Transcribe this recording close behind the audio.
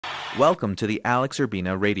Welcome to the Alex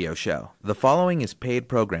Urbina radio show. The following is paid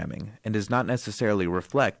programming and does not necessarily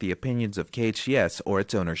reflect the opinions of KHTS or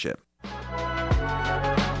its ownership.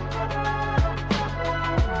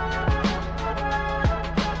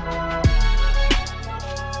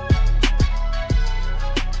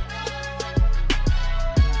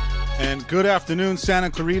 And good afternoon, Santa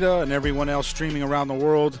Clarita and everyone else streaming around the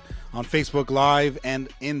world on Facebook Live and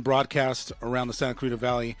in broadcast around the Santa Clarita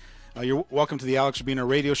Valley. You're welcome to the Alex Urbina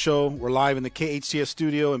radio show. We're live in the KHTS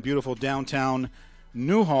studio in beautiful downtown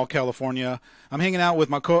Newhall, California. I'm hanging out with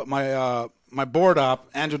my board op,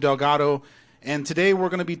 Andrew Delgado, and today we're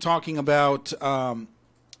going to be talking about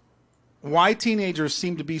why teenagers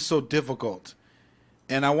seem to be so difficult.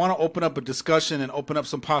 And I want to open up a discussion and open up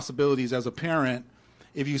some possibilities as a parent.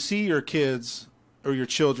 If you see your kids or your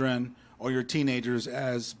children or your teenagers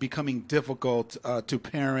as becoming difficult to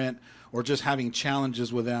parent or just having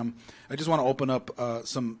challenges with them, I just want to open up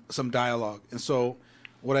some dialogue. And so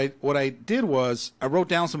what I did was I wrote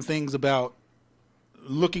down some things about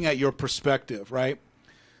looking at your perspective, right?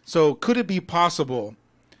 So could it be possible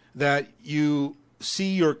that you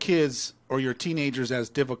see your kids or your teenagers as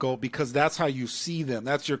difficult because that's how you see them?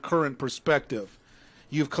 That's your current perspective.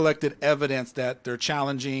 You've collected evidence that they're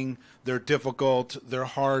challenging, they're difficult, they're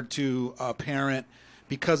hard to parent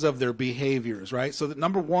because of their behaviors, right? So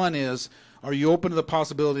number one is, are you open to the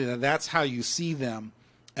possibility that that's how you see them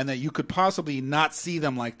and that you could possibly not see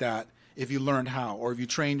them like that if you learned how, or if you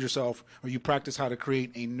trained yourself, or you practice how to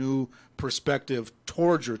create a new perspective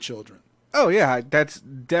towards your children? Oh, yeah, that's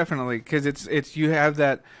definitely, because it's you have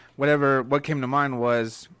that, what came to mind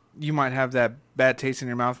was you might have that bad taste in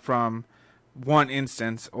your mouth from one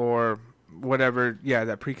instance or whatever,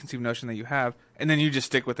 that preconceived notion that you have, and then you just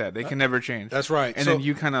stick with that. They can never change. That's right. And then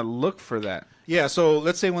you kind of look for that. Yeah, so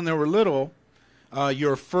let's say when they were little,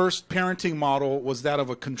 your first parenting model was that of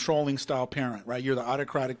a controlling style parent, right? You're the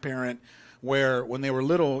autocratic parent where when they were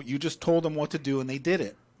little, you just told them what to do and they did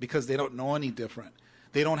it because they don't know any different.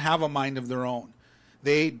 They don't have a mind of their own.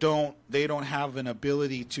 They don't have an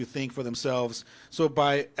ability to think for themselves. So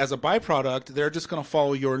as a byproduct, they're just going to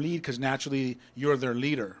follow your lead because naturally you're their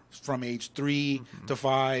leader from age 3 to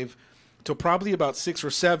 5 to probably about 6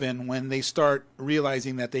 or 7 when they start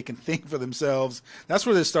realizing that they can think for themselves. That's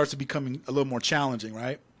where this starts to becoming a little more challenging,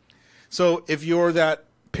 right? So if you're that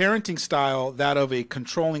parenting style, that of a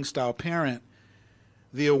controlling style parent,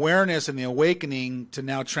 the awareness and the awakening to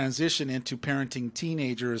now transition into parenting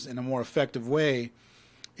teenagers in a more effective way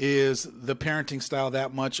is the parenting style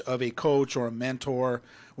that much of a coach or a mentor,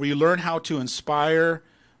 where you learn how to inspire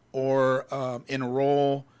or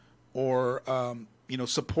enroll or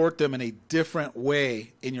support them in a different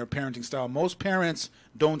way in your parenting style. Most parents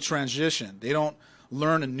don't transition. They don't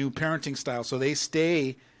learn a new parenting style, so they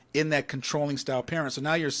stay in that controlling style parent. So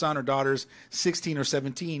now your son or daughter's 16 or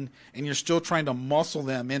 17, and you're still trying to muscle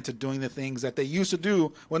them into doing the things that they used to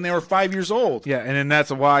do when they were 5 years old. Yeah, and then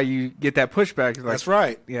that's why you get that pushback. Like, that's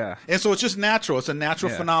right. Yeah. And so it's just natural. It's a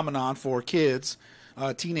natural phenomenon for kids,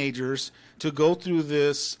 teenagers, to go through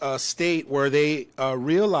this state where they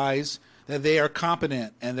realize that they are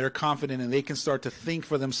competent and they're confident and they can start to think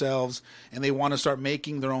for themselves and they want to start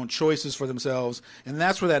making their own choices for themselves. And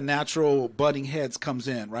that's where that natural butting heads comes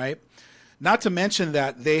in, right? Not to mention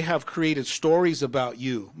that they have created stories about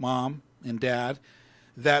you, mom and dad,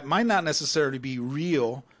 that might not necessarily be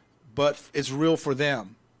real, but it's real for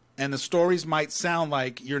them. And the stories might sound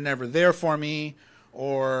like you're never there for me,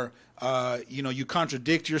 or you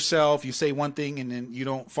contradict yourself. You say one thing and then you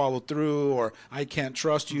don't follow through, or I can't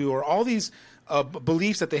trust you, or all these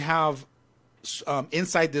beliefs that they have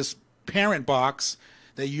inside this parent box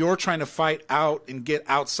that you're trying to fight out and get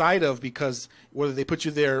outside of, because whether they put you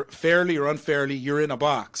there fairly or unfairly, you're in a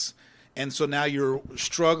box. And so now you're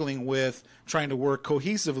struggling with trying to work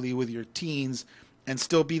cohesively with your teens and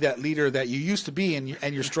still be that leader that you used to be, and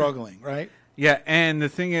you're struggling, right? Yeah, and the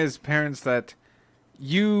thing is, parents, that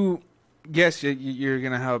yes, you're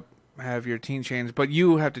going to have your teen change, but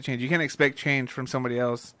you have to change. You can't expect change from somebody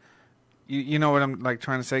else. You know what I'm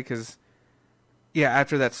trying to say? Because,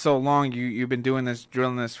 after that's so long, you've been doing this,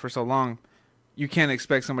 drilling this for so long, you can't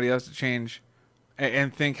expect somebody else to change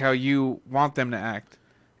and think how you want them to act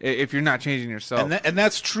if you're not changing yourself. And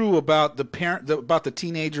that's true about about the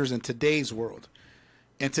teenagers in today's world.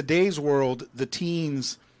 In today's world, the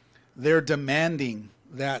teens, they're demanding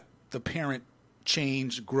that the parent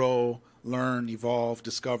change, grow, learn, evolve,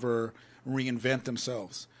 discover, reinvent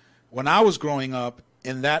themselves. When I was growing up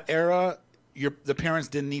in that era, the parents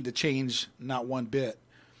didn't need to change not one bit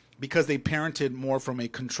because they parented more from a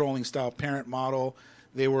controlling style parent model.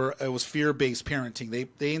 It was fear-based parenting.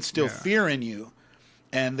 They instill fear in you,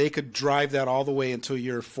 and they could drive that all the way until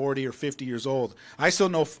you're 40 or 50 years old. I still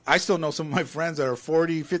know some of my friends that are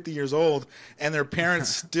 40, 50 years old, and their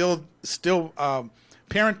parents still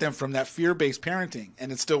parent them from that fear-based parenting,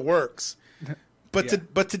 and it still works.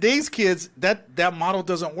 But but today's kids, that model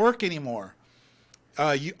doesn't work anymore.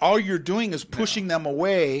 All you're doing is pushing them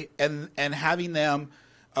away and having them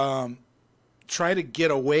try to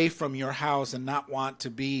get away from your house and not want to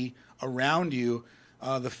be around you.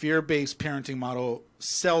 The fear-based parenting model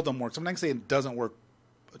seldom works. I'm not saying it doesn't work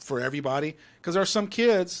for everybody, because there are some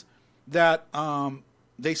kids that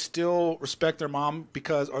they still respect their mom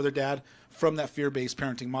or their dad from that fear-based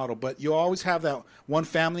parenting model. But you always have that one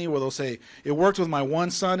family where they'll say, it worked with my one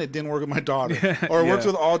son, it didn't work with my daughter. Or it worked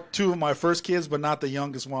with all two of my first kids, but not the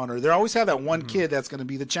youngest one. Or they always have that one kid that's going to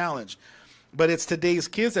be the challenge. But it's today's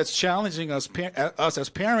kids that's challenging us as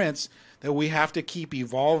parents, that we have to keep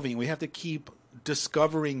evolving. We have to keep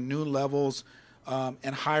discovering new levels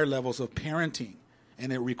and higher levels of parenting.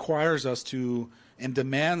 And it requires us and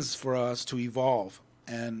demands for us to evolve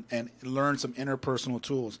and learn some interpersonal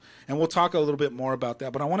tools. And we'll talk a little bit more about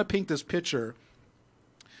that. But I want to paint this picture.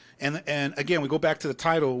 And again, we go back to the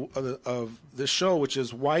title of this show, which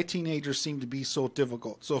is Why Teenagers Seem to Be So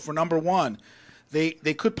Difficult. So for number one, they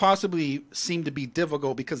could possibly seem to be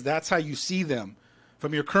difficult because that's how you see them.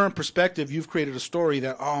 From your current perspective, you've created a story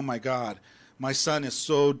that, oh my God, my son is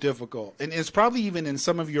so difficult. And it's probably even in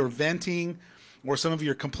some of your venting or some of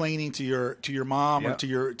your complaining to your mom or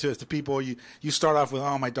to people, you start off with,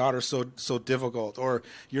 oh, my daughter's so difficult, or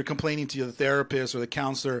you're complaining to the therapist or the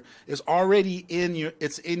counselor. It's already in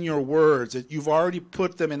your words. You've already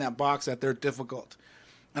put them in that box that they're difficult.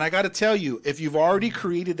 And I got to tell you, if you've already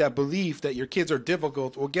created that belief that your kids are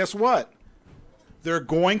difficult, well, guess what? They're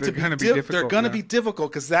going to be difficult. They're going to be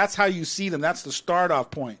difficult because that's how you see them. That's the start off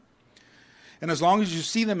point. And as long as you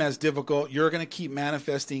see them as difficult, you're going to keep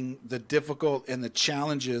manifesting the difficult and the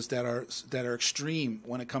challenges that are extreme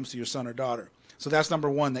when it comes to your son or daughter. So that's number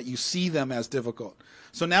one, that you see them as difficult.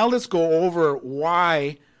 So now let's go over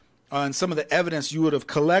why and some of the evidence you would have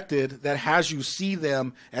collected that has you see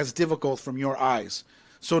them as difficult from your eyes.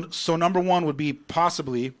 So number one would be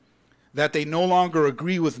possibly that they no longer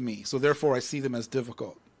agree with me, so therefore I see them as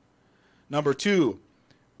difficult. Number two,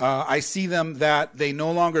 I see them that they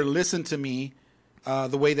no longer listen to me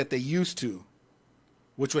the way that they used to,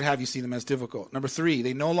 which would have you see them as difficult. Number three,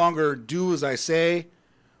 they no longer do as I say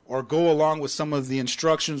or go along with some of the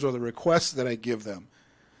instructions or the requests that I give them,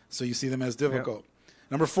 so you see them as difficult. Yep.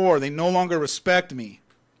 Number four, they no longer respect me.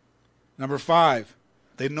 Number five,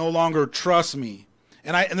 they no longer trust me.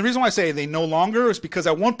 And the reason why I say they no longer is because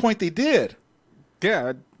at one point they did.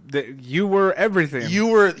 Yeah. You were everything. You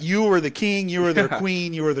were the king. You were their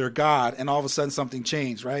queen. You were their god. And all of a sudden something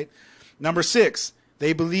changed, right? Number six,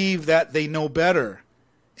 they believe that they know better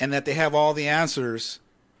and that they have all the answers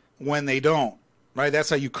when they don't, right? That's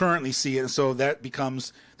how you currently see it. And so that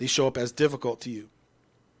becomes, they show up as difficult to you.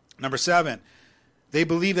 Number seven, they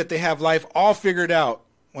believe that they have life all figured out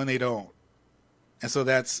when they don't. And so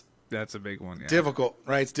that's a big one. Yeah. Difficult,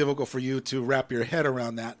 right? It's difficult for you to wrap your head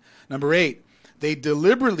around that. Number eight, they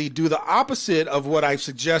deliberately do the opposite of what I've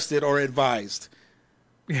suggested or advised.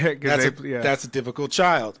 Yeah, that's a difficult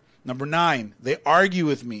child. Number nine, they argue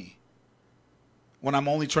with me when I'm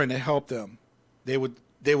only trying to help them. They would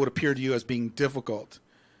appear to you as being difficult.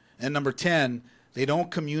 And number 10, they don't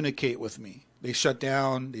communicate with me. They shut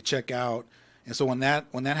down, they check out. And so when that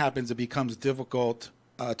happens, it becomes difficult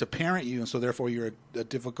to parent you, and so therefore you're a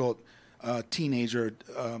difficult teenager,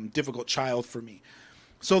 difficult child for me.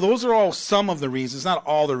 So those are all some of the reasons, not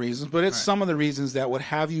all the reasons, but it's some of the reasons that would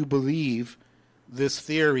have you believe this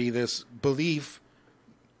theory, this belief,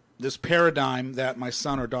 this paradigm that my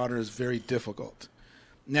son or daughter is very difficult.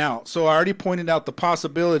 Now, so I already pointed out the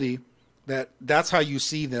possibility that that's how you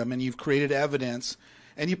see them, and you've created evidence,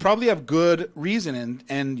 and you probably have good reason,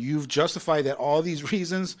 and you've justified that all these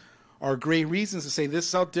reasons are great reasons to say this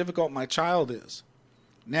is how difficult my child is.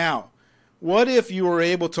 Now, what if you were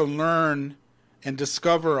able to learn and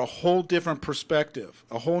discover a whole different perspective,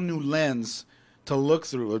 a whole new lens to look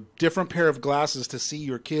through, a different pair of glasses to see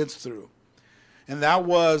your kids through? And that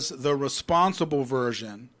was the responsible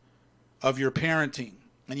version of your parenting.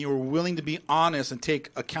 And you were willing to be honest and take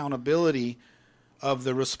accountability of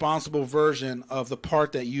the responsible version of the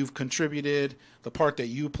part that you've contributed, the part that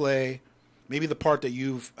you play, maybe the part that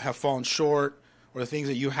you have fallen short, or the things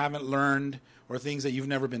that you haven't learned, or things that you've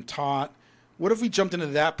never been taught. What if we jumped into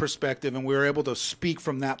that perspective and we were able to speak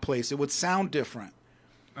from that place? It would sound different.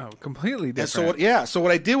 Oh, completely different. And so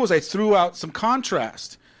what I did was I threw out some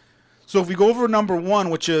contrast. So if we go over number one,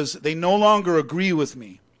 which is they no longer agree with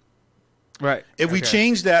me. Right. If we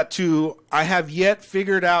change that to, I have yet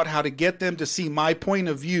figured out how to get them to see my point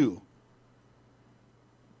of view.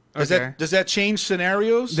 Does that change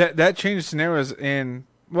scenarios? That changes scenarios in,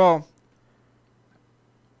 well,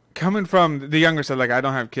 coming from the younger side, like I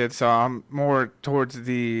don't have kids, so I'm more towards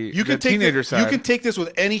the teenager side. You can take this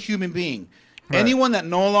with any human being. Right. Anyone that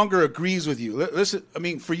no longer agrees with you. Listen, I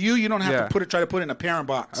mean, for you, you don't have to try to put it in a parent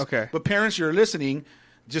box. Okay. But parents, you're listening,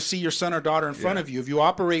 just see your son or daughter in front of you. If you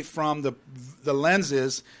operate from the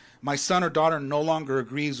lenses, my son or daughter no longer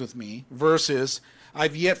agrees with me, versus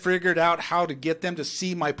I've yet figured out how to get them to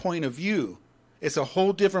see my point of view. It's a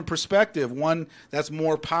whole different perspective, one that's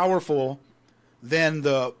more powerful than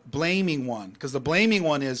the blaming one. Because the blaming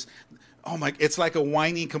one is, it's like a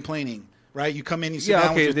whining, complaining. Right, you come in, you sit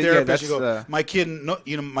down with your therapist. You go, my kid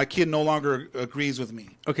no longer agrees with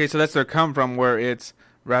me. Okay, so that's where it come from, where it's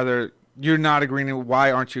rather you're not agreeing. Why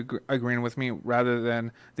aren't you agreeing with me? Rather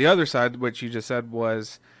than the other side, which you just said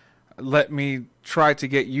was, let me try to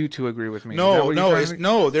get you to agree with me.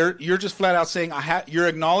 You're just flat out saying you're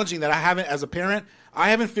acknowledging that I haven't, as a parent,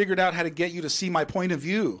 I haven't figured out how to get you to see my point of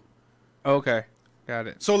view. Okay, got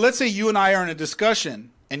it. So let's say you and I are in a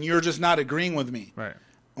discussion, and you're just not agreeing with me. Right.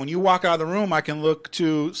 When you walk out of the room, I can look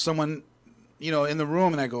to someone, in the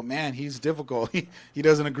room, and I go, "Man, he's difficult. He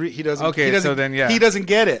doesn't agree. He doesn't. Okay, he doesn't, so then he doesn't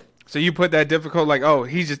get it." So you put that difficult, like, oh,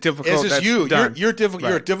 he's just difficult. It's just you. Done. You're difficult. Right.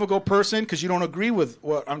 You're a difficult person because you don't agree with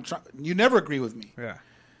what I'm trying. You never agree with me. Yeah.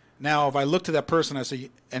 Now, if I look to that person, I say,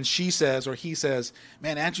 and she says, or he says,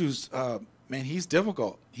 "Man, Andrew's, he's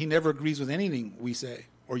difficult. He never agrees with anything we say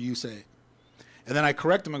or you say." And then I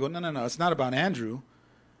correct him and go, "No, it's not about Andrew.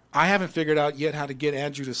 I haven't figured out yet how to get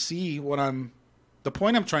Andrew to see the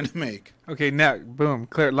point I'm trying to make." Okay, now, boom,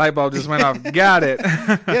 clear, light bulb just went off. Got it.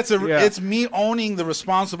 It's me owning the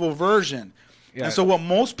responsible version. Yeah. And so what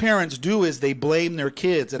most parents do is they blame their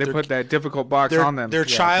kids. They put that difficult box on them. Their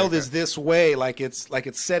child is this way, like it's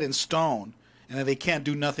set in stone, and that they can't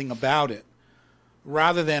do nothing about it.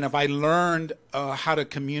 Rather than if I learned how to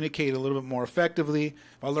communicate a little bit more effectively,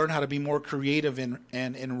 if I learned how to be more creative in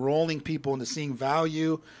enrolling people into seeing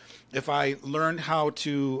value, if I learned how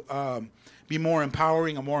to be more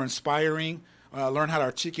empowering and more inspiring, learn how to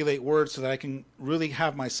articulate words so that I can really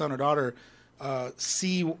have my son or daughter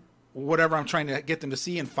see whatever I'm trying to get them to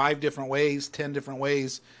see in 5 different ways, 10 different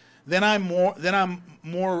ways, then I'm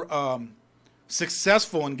more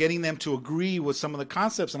successful in getting them to agree with some of the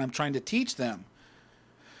concepts that I'm trying to teach them.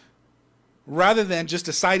 Rather than just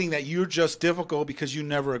deciding that you're just difficult because you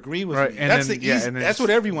never agree with me. And that's what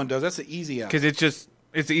everyone does. That's the easy out. Because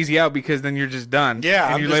it's the easy out because then you're just done.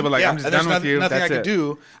 Yeah. And you label like, I'm just done with you. Nothing I can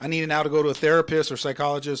do. I need now to go to a therapist or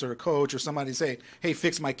psychologist or a coach or somebody to say, hey,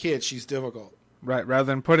 fix my kid. She's difficult. Right. Rather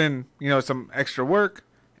than put in, some extra work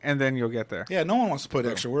and then you'll get there. Yeah. No one wants to put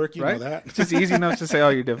extra work. You know that. It's just easy enough to say, oh,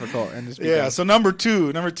 you're difficult. And just be done. So number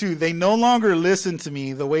two, they no longer listen to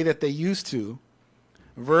me the way that they used to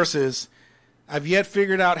versus I've yet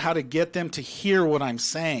figured out how to get them to hear what I'm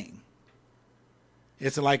saying.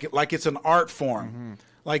 It's like it's an art form. Mm-hmm.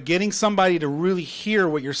 Like getting somebody to really hear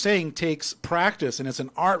what you're saying takes practice, and it's an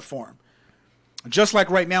art form. Just like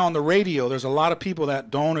right now on the radio, there's a lot of people that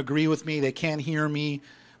don't agree with me. They can't hear me.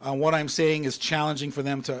 What I'm saying is challenging for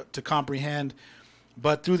them to comprehend.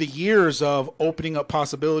 But through the years of opening up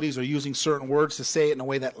possibilities or using certain words to say it in a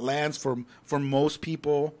way that lands for most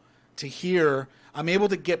people to hear, I'm able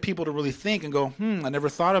to get people to really think and go, I never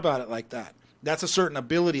thought about it like that. That's a certain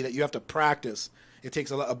ability that you have to practice. It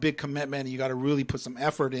takes a big commitment, and you got to really put some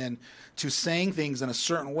effort in to saying things in a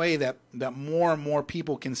certain way that more and more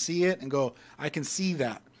people can see it and go, I can see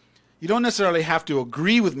that. You don't necessarily have to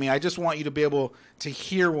agree with me. I just want you to be able to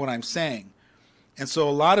hear what I'm saying. And so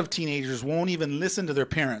a lot of teenagers won't even listen to their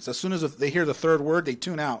parents. As soon as they hear the third word, they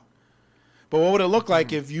tune out. But what would it look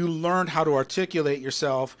like if you learned how to articulate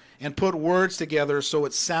yourself and put words together so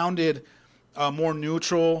it sounded more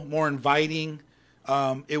neutral, more inviting?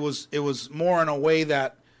 It was more in a way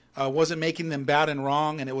that wasn't making them bad and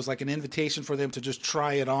wrong, and it was like an invitation for them to just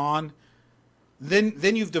try it on.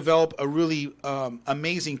 Then you've developed a really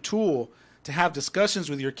amazing tool to have discussions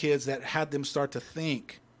with your kids that had them start to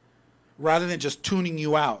think, rather than just tuning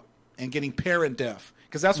you out and getting parent deaf.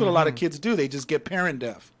 Because that's what a lot of kids do. They just get parent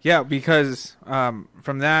deaf. Yeah, because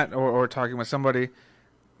from that or talking with somebody,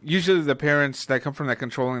 usually the parents that come from that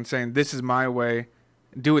controlling saying, this is my way,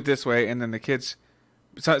 do it this way. And then the kids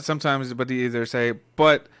sometimes, but they either say,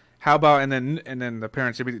 but how about, and then the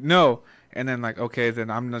parents would be, no. And then like, okay, then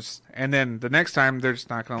I'm just, and then the next time they're just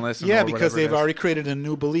not going to listen. Yeah, because they've already created a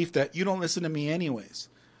new belief that you don't listen to me anyways.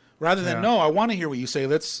 Rather than, no, I want to hear what you say.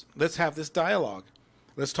 Let's have this dialogue.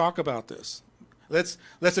 Let's talk about this.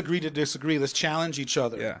 Let's agree to disagree. Let's challenge each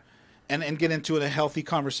other. Yeah. And get into a healthy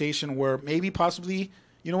conversation where maybe possibly,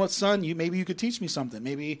 you know what, son, maybe you could teach me something.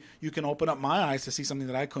 Maybe you can open up my eyes to see something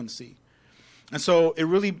that I couldn't see. And so it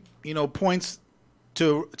really, points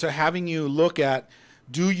to having you look at,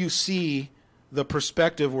 do you see the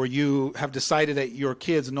perspective where you have decided that your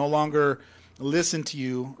kids no longer listen to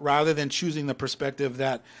you, rather than choosing the perspective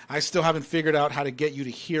that I still haven't figured out how to get you to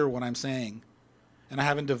hear what I'm saying. And I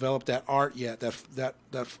haven't developed that art yet, that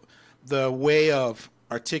the way of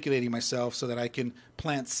articulating myself so that I can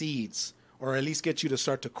plant seeds, or at least get you to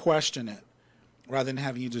start to question it, rather than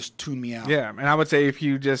having you just tune me out. Yeah, and I would say if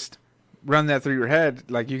you just run that through your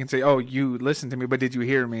head, like you can say, "Oh, you listened to me, but did you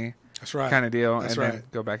hear me?" That's right. Kind of deal, That's and right. then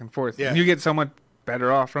go back and forth. Yeah. And you get somewhat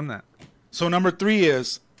better off from that. So number 3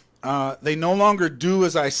 is they no longer do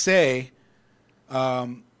as I say,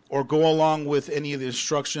 or go along with any of the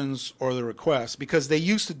instructions or the requests, because they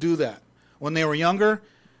used to do that when they were younger.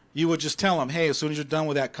 You would just tell them, hey, as soon as you're done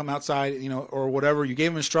with that, come outside, or whatever. You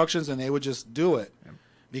gave them instructions, and they would just do it,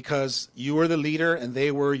 because you were the leader and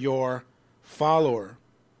they were your follower.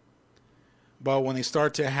 But when they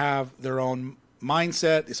start to have their own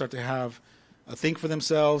mindset, they start to have a think for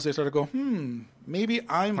themselves. They start to go, maybe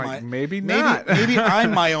maybe not. maybe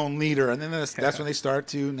I'm my own leader. And then that's when they start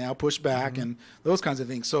to now push back and those kinds of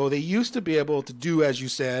things. So they used to be able to do as you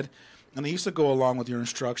said, and they used to go along with your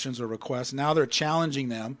instructions or requests. Now they're challenging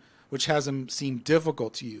them, which has them seem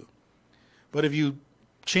difficult to you. But if you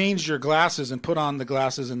change your glasses and put on the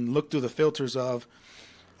glasses and look through the filters of,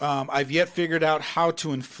 I've yet figured out how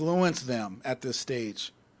to influence them at this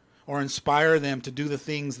stage, or inspire them to do the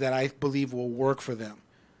things that I believe will work for them.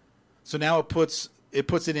 So now it puts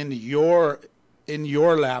it into your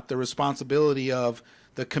lap, the responsibility of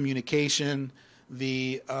the communication,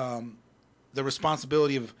 the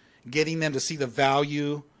responsibility of getting them to see the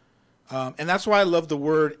value. And that's why I love the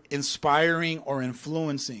word inspiring or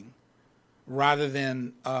influencing, rather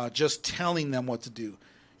than just telling them what to do.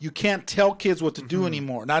 You can't tell kids what to do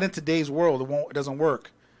anymore. Not in today's world. It doesn't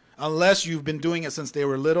work. Unless you've been doing it since they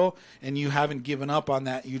were little and you haven't given up on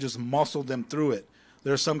that. You just muscled them through it.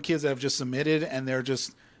 There are some kids that have just submitted, and they're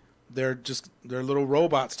little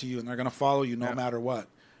robots to you, and they're going to follow you no matter what.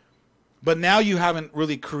 But now you haven't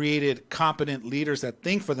really created competent leaders that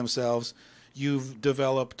think for themselves. You've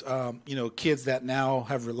developed, kids that now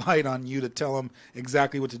have relied on you to tell them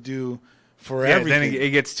exactly what to do for everything. Then it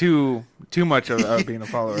gets too much of being a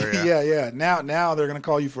follower. Yeah. Now they're going to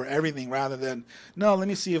call you for everything, rather than, no, let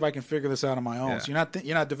me see if I can figure this out on my own. Yeah. So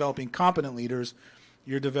you're not developing competent leaders.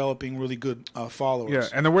 You're developing really good followers.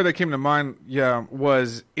 Yeah, and the word that came to mind,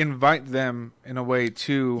 was invite them in a way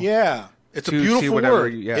to. Yeah, it's a beautiful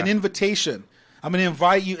word. An invitation. I'm going to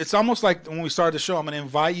invite you. It's almost like when we started the show, I'm going to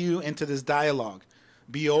invite you into this dialogue.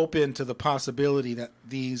 Be open to the possibility that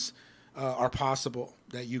these are possible,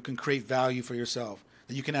 that you can create value for yourself,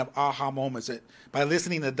 that you can have aha moments. That by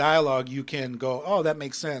listening to dialogue, you can go, oh, that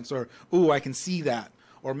makes sense, or, ooh, I can see that,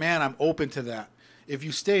 or, man, I'm open to that. If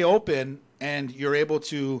you stay open and you're able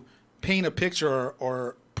to paint a picture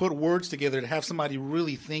or put words together to have somebody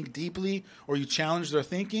really think deeply, or you challenge their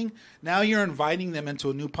thinking, now you're inviting them into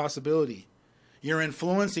a new possibility. You're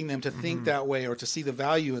influencing them to think that way or to see the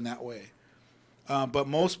value in that way. But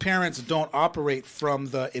most parents don't operate from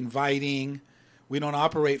the inviting. We don't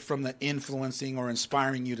operate from the influencing or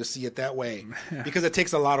inspiring you to see it that way, because it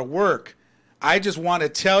takes a lot of work. I just want to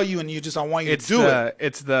tell you, and I want you to do it.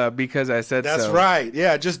 It's the because I said so. That's right.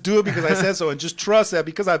 Yeah, just do it because I said so, and just trust that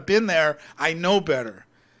because I've been there, I know better.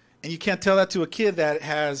 And you can't tell that to a kid that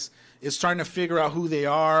is trying to figure out who they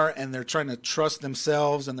are, and they're trying to trust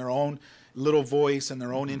themselves and their own little voice and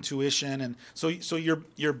their own intuition. And so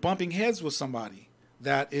you're bumping heads with somebody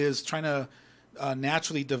that is trying to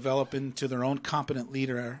naturally develop into their own competent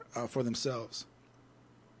leader for themselves.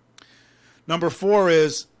 Number 4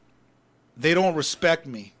 is they don't respect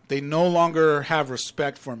me. They no longer have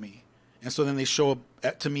respect for me. And so then they show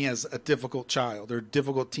up to me as a difficult child or a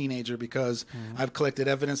difficult teenager because I've collected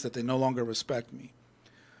evidence that they no longer respect me.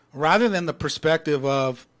 Rather than the perspective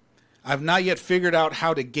of, I've not yet figured out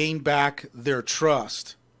how to gain back their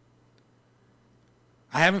trust.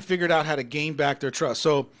 I haven't figured out how to gain back their trust.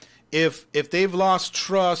 So if they've lost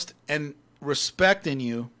trust and respect in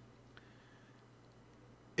you,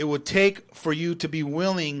 it would take for you to be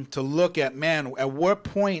willing to look at, man, at what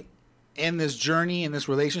point in this journey, in this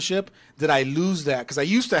relationship, did I lose that? Because I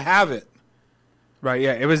used to have it. Right,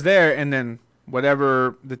 yeah. It was there, and then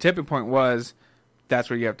whatever the tipping point was, that's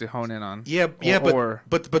where you have to hone in on.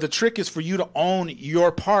 But the trick is for you to own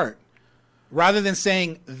your part. Rather than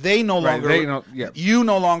saying you no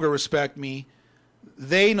longer respect me,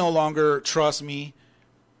 They no longer trust me.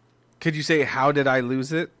 Could you say, how did I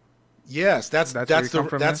lose it? Yes, that's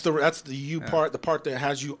the you Yeah. part, the part that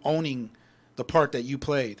has you owning the part that you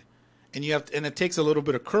played. And and it takes a little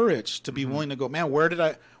bit of courage to be willing to go, man, where did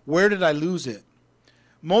I lose it?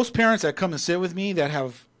 Most parents that come and sit with me that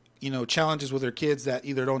have, challenges with their kids that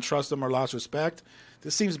either don't trust them or lost respect,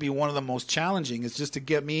 this seems to be one of the most challenging. It's just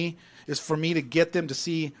for me to get them to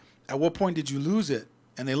see, at what point did you lose it?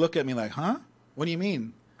 And they look at me like, huh? What do you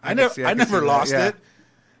mean? I never lost it.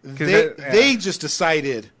 They just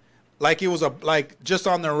decided, like it was just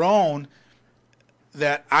on their own,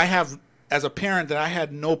 that I have, as a parent, that I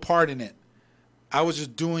had no part in it. I was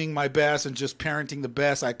just doing my best and just parenting the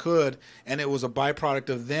best I could, and it was a byproduct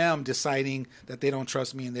of them deciding that they don't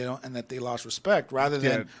trust me and that they lost respect, rather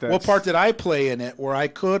than what part did I play in it, where I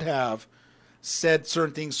could have said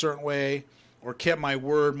certain things certain way, or kept my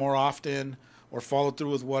word more often, or followed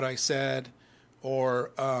through with what I said,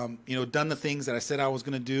 or done the things that I said I was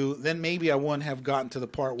going to do. Then maybe I wouldn't have gotten to the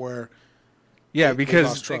part where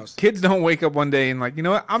because kids don't wake up one day and like, you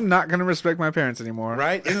know what, I'm not going to respect my parents anymore.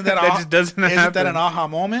 Right? Isn't that that just doesn't happen? Isn't that an aha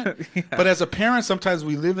moment? Yeah. But as a parent, sometimes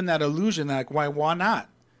we live in that illusion, like, why not?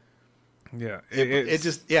 Yeah.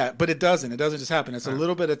 But it doesn't. It doesn't just happen. It's a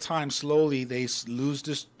little bit of time. Slowly, they lose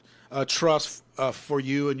this trust for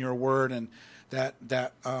you and your word, and that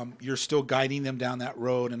you're still guiding them down that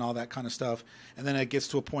road and all that kind of stuff. And then it gets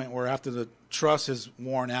to a point where after the trust is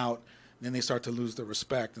worn out, then they start to lose the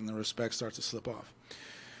respect, and the respect starts to slip off.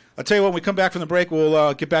 I'll tell you what, when we come back from the break,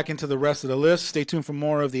 we'll get back into the rest of the list. Stay tuned for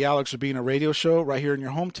more of the Alex Urbina radio show right here in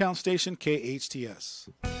your hometown station, KHTS.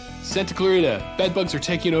 Santa Clarita, bedbugs are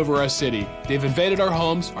taking over our city. They've invaded our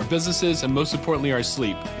homes, our businesses, and most importantly, our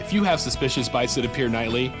sleep. If you have suspicious bites that appear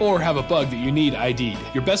nightly, or have a bug that you need ID'd,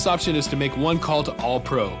 your best option is to make one call to All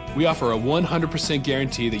Pro. We offer a 100%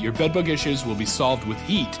 guarantee that your bedbug issues will be solved with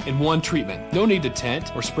heat in one treatment. No need to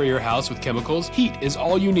tent or spray your house with chemicals. Heat is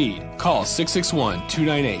all you need. Call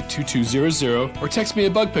 661-298-2200 or text me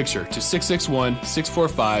a bug picture to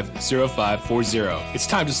 661-645-0540. It's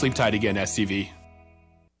time to sleep tight again, STV.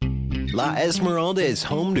 La Esmeralda is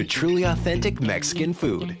home to truly authentic Mexican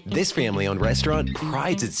food. This family-owned restaurant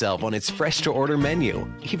prides itself on its fresh-to-order menu.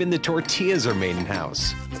 Even the tortillas are made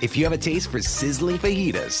in-house. If you have a taste for sizzling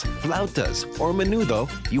fajitas, flautas, or menudo,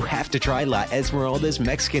 you have to try La Esmeralda's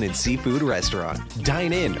Mexican and Seafood Restaurant.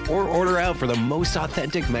 Dine in or order out for the most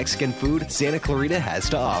authentic Mexican food Santa Clarita has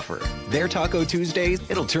to offer. Their Taco Tuesdays,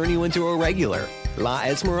 it'll turn you into a regular. La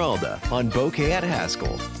Esmeralda on Bouquet at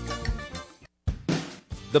Haskell.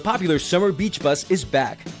 The popular Summer Beach Bus is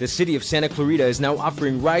back. The city of Santa Clarita is now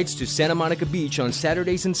offering rides to Santa Monica Beach on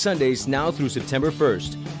Saturdays and Sundays now through September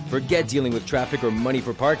 1st. Forget dealing with traffic or money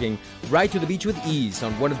for parking. Ride to the beach with ease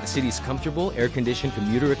on one of the city's comfortable, air-conditioned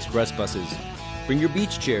commuter express buses. Bring your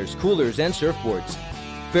beach chairs, coolers, and surfboards.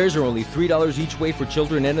 Fares are only $3 each way for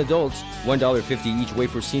children and adults, $1.50 each way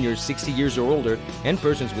for seniors 60 years or older, and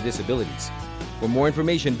persons with disabilities. For more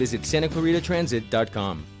information, visit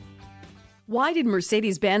SantaClaritaTransit.com. Why did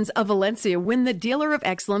Mercedes-Benz of Valencia win the Dealer of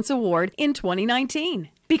Excellence Award in 2019?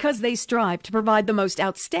 Because they strive to provide the most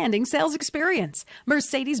outstanding sales experience.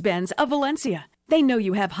 Mercedes-Benz of Valencia. They know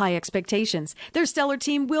you have high expectations. Their stellar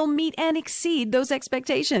team will meet and exceed those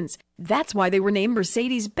expectations. That's why they were named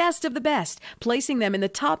Mercedes Best of the Best, placing them in the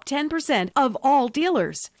top 10% of all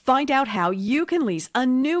dealers. Find out how you can lease a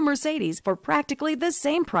new Mercedes for practically the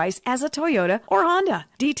same price as a Toyota or Honda.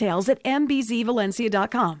 Details at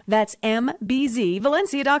mbzvalencia.com. That's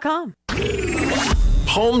mbzvalencia.com.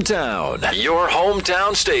 Hometown, your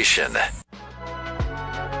hometown station.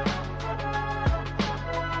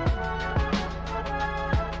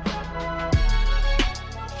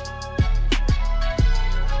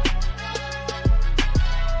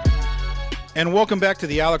 And welcome back to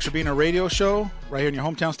the Alex Urbina radio show, right here in your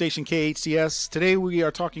hometown station, KHTS. Today we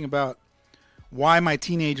are talking about why my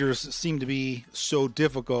teenagers seem to be so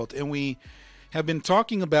difficult. And we have been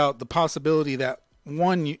talking about the possibility that,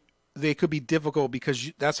 one, they could be difficult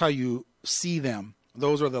because that's how you see them.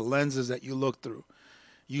 Those are the lenses that you look through.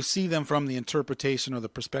 You see them from the interpretation or the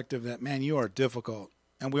perspective that, man, you are difficult.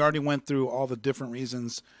 And we already went through all the different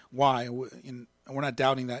reasons why. And we're not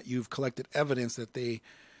doubting that you've collected evidence that they're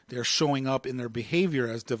showing up in their behavior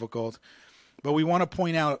as difficult, but we want to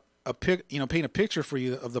point out paint a picture for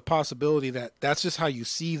you of the possibility that that's just how you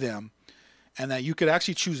see them, and that you could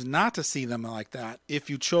actually choose not to see them like that if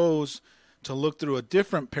you chose to look through a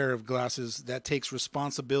different pair of glasses that takes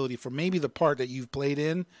responsibility for maybe the part that you've played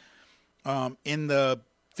in the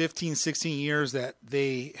 15, 16 years that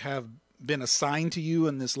they have been assigned to you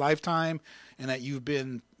in this lifetime, and that you've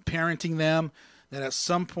been parenting them. that at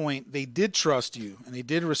some point they did trust you and they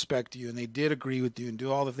did respect you and they did agree with you and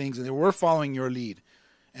do all the things and they were following your lead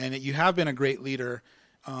and that you have been a great leader,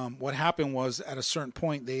 what happened was at a certain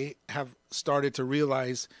point they have started to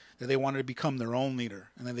realize that they wanted to become their own leader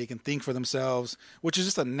and that they can think for themselves, which is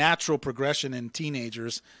just a natural progression in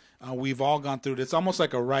teenagers. We've all gone through it. It's almost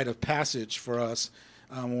like a rite of passage for us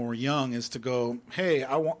when we're young, is to go, hey,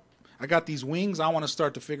 I got these wings. I want to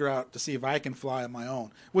start to figure out to see if I can fly on my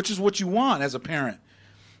own, which is what you want as a parent.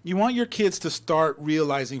 You want your kids to start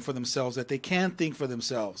realizing for themselves that they can think for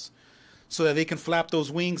themselves so that they can flap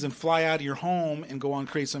those wings and fly out of your home and go on and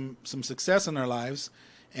create some success in their lives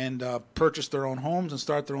and purchase their own homes and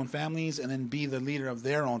start their own families and then be the leader of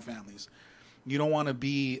their own families. You don't want to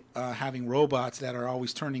be having robots that are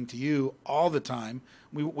always turning to you all the time.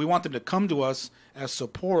 We want them to come to us as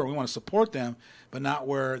support. We want to support them, but not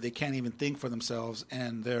where they can't even think for themselves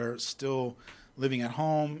and they're still living at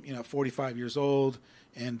home, 45 years old,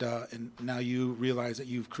 and now you realize that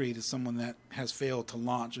you've created someone that has failed to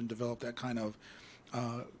launch and develop that kind of,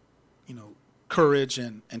 courage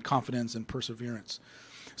and confidence and perseverance.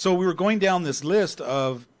 So we were going down this list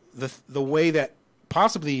of the way that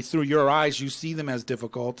possibly through your eyes you see them as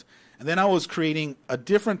difficult, and then I was creating a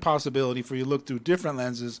different possibility for you to look through different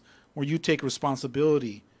lenses where you take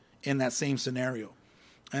responsibility in that same scenario.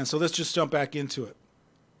 And so let's just jump back into it.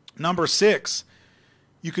 Number 6,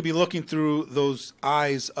 you could be looking through those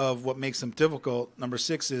eyes of what makes them difficult. Number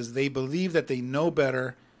 6 is they believe that they know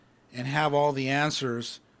better and have all the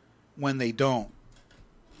answers when they don't.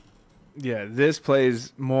 Yeah, this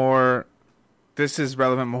is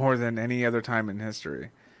relevant more than any other time in history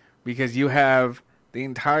because you have the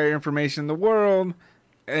entire information in the world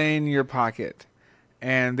in your pocket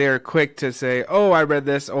and they're quick to say, oh, I read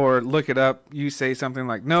this, or look it up. You say something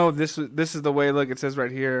like, no, this is the way, look, it says right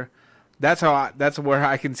here. That's where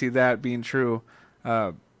I can see that being true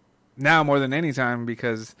now more than any time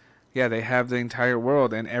because, yeah, they have the entire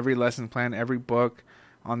world and every lesson plan, every book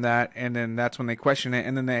on that, and then that's when they question it,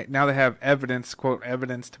 and then they have evidence, quote,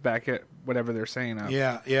 evidence to back it, whatever they're saying up.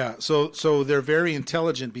 Yeah. So they're very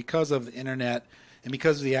intelligent because of the internet and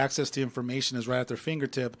because of the access to information is right at their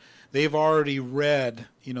fingertip. They've already read,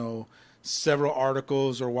 several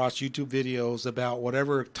articles or watched YouTube videos about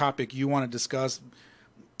whatever topic you want to discuss.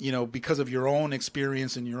 Because of your own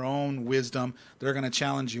experience and your own wisdom, they're going to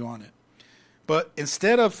challenge you on it. But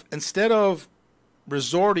instead of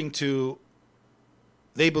resorting to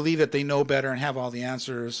they believe that they know better and have all the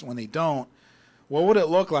answers when they don't, what would it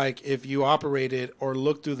look like if you operated or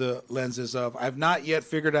looked through the lenses of, I've not yet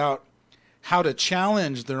figured out how to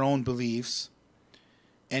challenge their own beliefs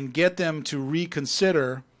and get them to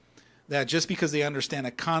reconsider that just because they understand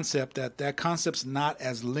a concept, that concept's not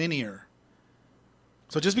as linear.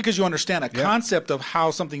 So just because you understand a concept of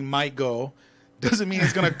how something might go doesn't mean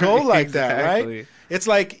it's going to go like that, right? It's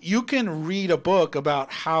like you can read a book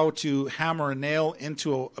about how to hammer a nail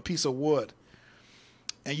into a piece of wood,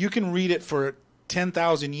 and you can read it for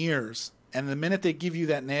 10,000 years, and the minute they give you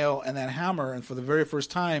that nail and that hammer, and for the very first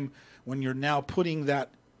time, when you're now putting that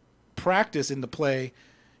practice into play,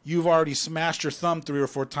 you've already smashed your thumb 3 or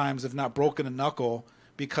 4 times, if not broken a knuckle,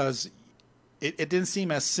 because it didn't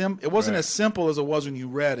seem as simple. It wasn't as simple as it was when you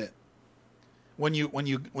read it. When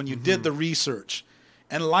you did the research.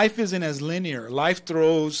 And life isn't as linear. Life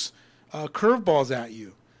throws curveballs at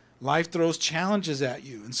you. Life throws challenges at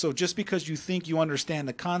you. And so just because you think you understand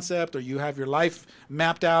the concept or you have your life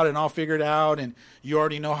mapped out and all figured out and you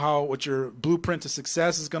already know what your blueprint to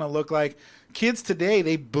success is going to look like, kids today,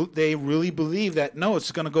 they really believe that, no,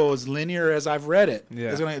 it's going to go as linear as I've read it.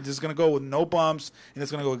 Yeah. It's going to go with no bumps, and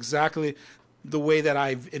it's going to go exactly the way that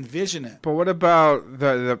I envision it. But what about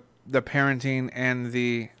the parenting and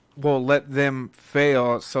we'll let them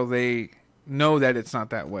fail so they know that it's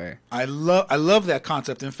not that way? I love that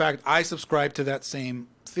concept. In fact, I subscribe to that same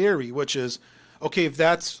theory, which is, okay, if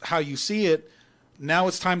that's how you see it, now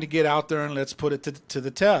it's time to get out there and let's put it to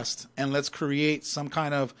the test, and let's create some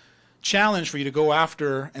kind of challenge for you to go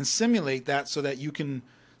after and simulate that so that you can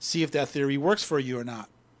see if that theory works for you or not.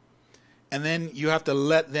 And then you have to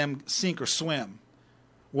let them sink or swim.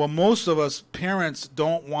 What most of us parents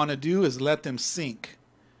don't want to do is let them sink.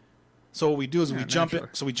 So what we do is we jump in.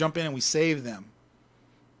 So we jump in and we save them.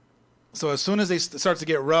 So as soon as they start to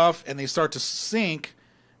get rough and they start to sink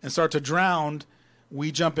and start to drown,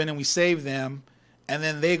 we jump in and we save them, and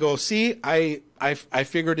then they go, "See, I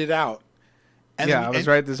figured it out." And I was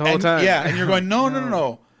right this whole time. Yeah, and you're going,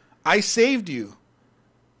 no, I saved you.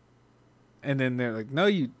 And then they're like, "No,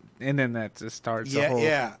 you." And then that just starts.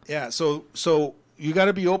 Yeah. So you got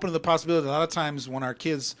to be open to the possibility. A lot of times when our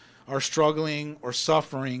kids are struggling or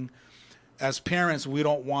suffering, as parents, we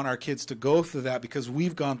don't want our kids to go through that because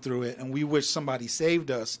we've gone through it and we wish somebody saved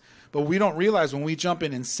us. But we don't realize when we jump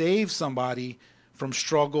in and save somebody from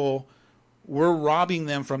struggle, we're robbing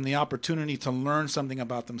them from the opportunity to learn something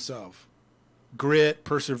about themselves. Grit,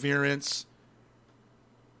 perseverance,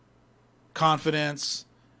 confidence,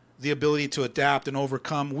 the ability to adapt and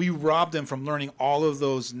overcome. We rob them from learning all of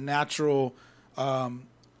those natural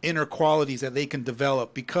inner qualities that they can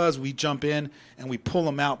develop because we jump in and we pull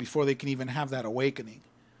them out before they can even have that awakening.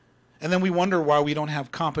 And then we wonder why we don't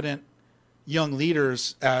have competent young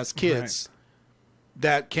leaders as kids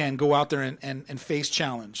that can go out there and face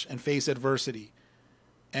challenge and face adversity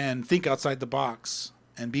and think outside the box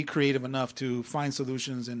and be creative enough to find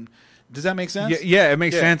solutions. And does that make sense? Yeah, it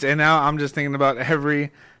makes sense. And now I'm just thinking about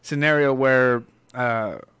every scenario where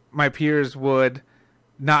my peers would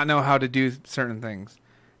not know how to do certain things.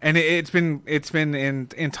 And it's been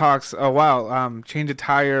in talks a while. Change a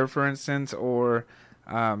tire, for instance, or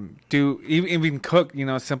do even cook,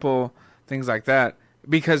 simple things like that.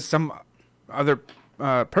 Because some other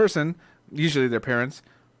person, usually their parents,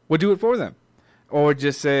 would do it for them, or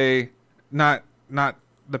just say, not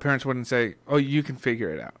the parents wouldn't say, "Oh, you can figure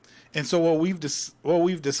it out." And so what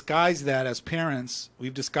we've disguised that as parents,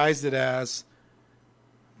 we've disguised it as,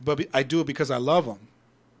 but I do it because I love them.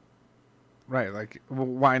 Right, like,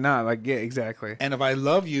 why not? Like, yeah, exactly. And if I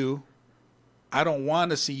love you, I don't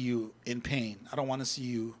want to see you in pain. I don't want to see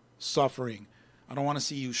you suffering. I don't want to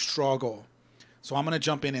see you struggle. So I'm going to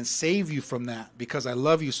jump in and save you from that because I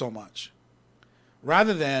love you so much.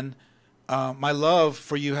 Rather than my love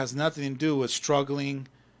for you has nothing to do with struggling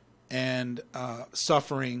and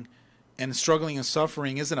suffering. And struggling and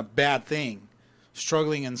suffering isn't a bad thing.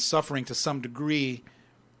 Struggling and suffering to some degree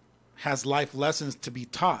has life lessons to be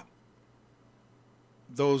taught.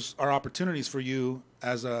 Those are opportunities for you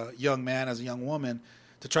as a young man, as a young woman,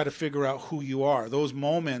 to try to figure out who you are. Those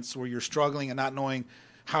moments where you're struggling and not knowing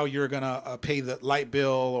how you're going to pay the light bill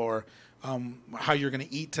or how you're going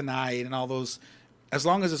to eat tonight and all those, as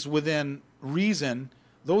long as it's within reason,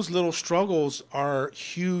 those little struggles are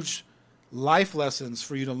huge life lessons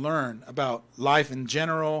for you to learn about life in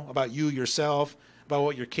general, about you yourself, about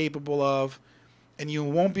what you're capable of. And you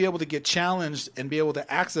won't be able to get challenged and be able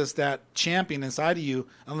to access that champion inside of you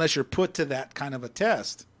unless you're put to that kind of a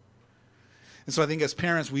test. And so I think as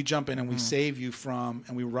parents, we jump in and we save you from,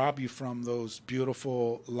 and we rob you from those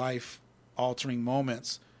beautiful life-altering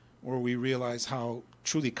moments where we realize how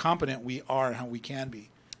truly competent we are and how we can be.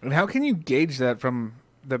 And how can you gauge that from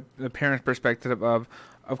the parent's perspective of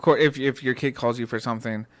course, if your kid calls you for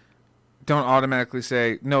something, don't automatically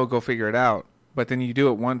say, no, go figure it out. But then you do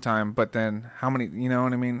it one time, but then how many, you know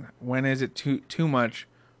what I mean? When is it too much,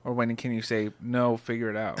 or when can you say, no, figure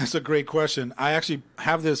it out? That's a great question. I actually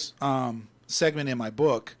have this segment in my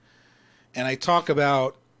book, and I talk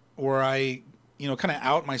about where I, kind of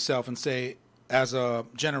out myself and say, as a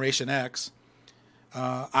Generation X, when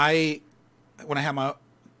I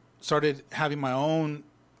started having my own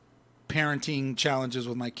parenting challenges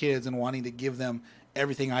with my kids and wanting to give them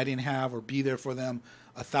everything I didn't have or be there for them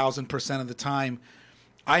 1,000% of the time,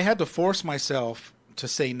 I had to force myself to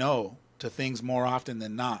say no to things more often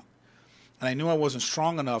than not. And I knew I wasn't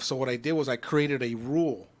strong enough, so what I did was I created a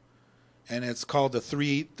rule, and it's called the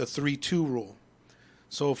 3-2 rule.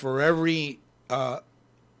 So for every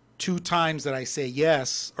 2 times that I say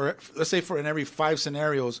yes, or let's say in every 5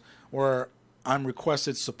 scenarios where I'm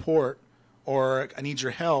requested support or I need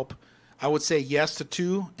your help, I would say yes to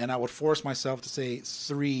 2, and I would force myself to say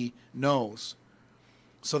 3 no's,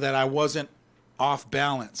 so that I wasn't off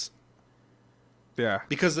balance. Yeah.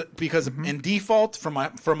 Because in default, from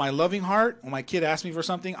my loving heart, when my kid asks me for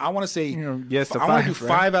something, I want to say yes to 5. I want to do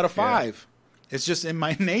 5 out of 5. Yeah. It's just in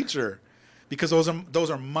my nature, because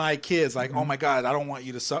those are my kids. Like, oh my God, I don't want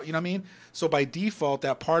you to suffer. You know what I mean? So by default,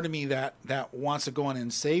 that part of me that wants to go in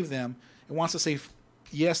and save them, it wants to say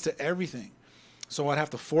yes to everything. So I'd have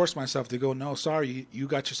to force myself to go, no, sorry, you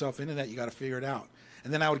got yourself into that. You got to figure it out.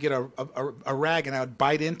 And then I would get a rag and I would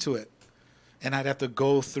bite into it. And I'd have to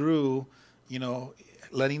go through,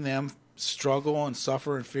 letting them struggle and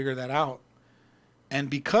suffer and figure that out. And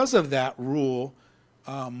because of that rule,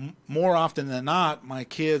 more often than not, my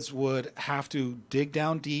kids would have to dig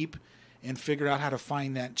down deep and figure out how to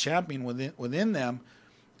find that champion within them,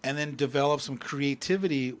 and then develop some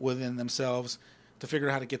creativity within themselves to figure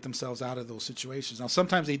out how to get themselves out of those situations. Now,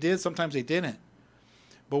 sometimes they did, sometimes they didn't.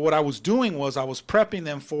 But what I was doing was I was prepping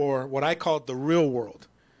them for what I called the real world.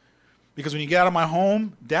 Because when you get out of my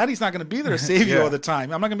home, Daddy's not going to be there to save you all the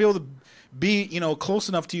time. I'm not going to be able to be, close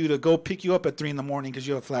enough to you to go pick you up at 3 a.m. because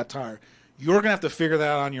you have a flat tire. you're going to have to figure that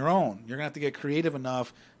out on your own. You're going to have to get creative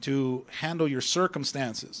enough to handle your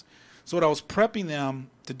circumstances. So what I was prepping them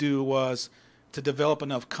to do was to develop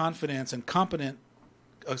enough confidence and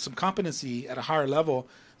some competency at a higher level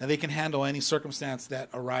that they can handle any circumstance that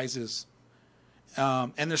arises.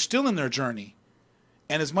 And they're still in their journey.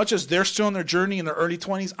 And as much as they're still in their journey in their early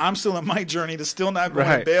 20s, I'm still in my journey to still not going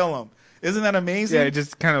to bail them. Isn't that amazing? Yeah, it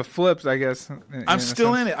just kind of flips, I guess. I'm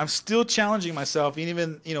still in it. I'm still challenging myself,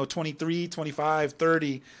 even 23, 25,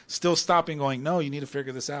 30, still stopping going, no, you need to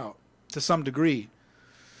figure this out to some degree,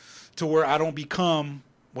 to where I don't become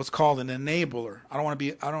what's called an enabler. I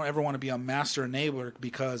don't ever want to be a master enabler,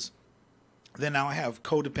 because then now I have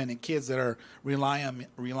codependent kids that are relying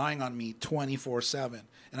on me 24/7,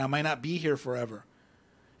 and I might not be here forever.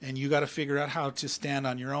 And you got to figure out how to stand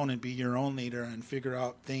on your own and be your own leader and figure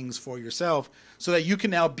out things for yourself so that you can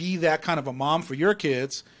now be that kind of a mom for your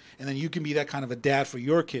kids, and then you can be that kind of a dad for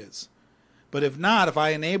your kids. But if not, if I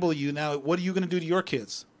enable you now, what are you going to do to your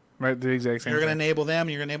kids? Right, the exact same You're going thing. to enable them.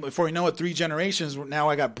 You're going to enable, before you know it, 3 generations, now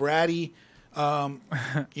I got bratty,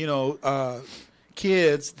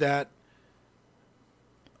 kids that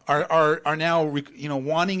are now,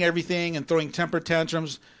 wanting everything and throwing temper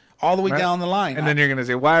tantrums all the way down the line. And then you're going to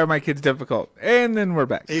say, why are my kids difficult? And then we're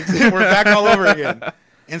back. We're back all over again.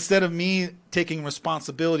 Instead of me taking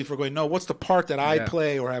responsibility for going, no, what's the part that I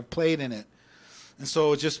play or have played in it? And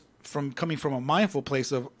so just coming from a mindful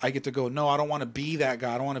place of, I get to go, no, I don't want to be that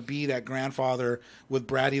guy. I don't want to be that grandfather with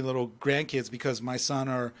bratty little grandkids because my son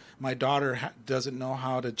or my daughter doesn't know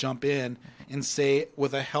how to jump in and say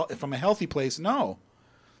from a healthy place, no,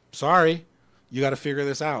 sorry, you got to figure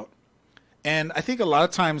this out. And I think a lot of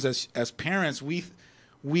times as parents,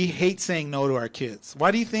 we hate saying no to our kids. Why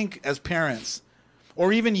do you think as parents,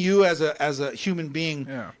 or even you as a human being,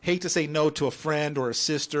 hate to say no to a friend or a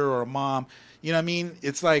sister or a mom? You know what I mean?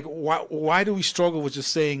 It's like, why do we struggle with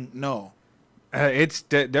just saying no? It's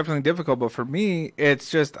definitely difficult, but for me, it's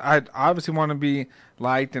just I obviously want to be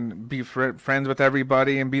liked and be friends with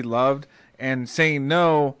everybody and be loved. And saying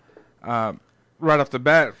no right off the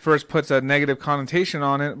bat first puts a negative connotation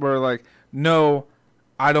on it, where like, no,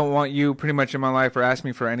 I don't want you pretty much in my life or ask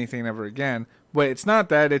me for anything ever again. But it's not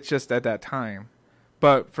that. It's just at that time.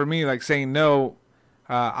 But for me, like saying no,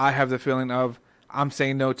 I have the feeling of I'm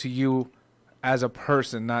saying no to you as a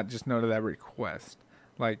person, not just no to that request.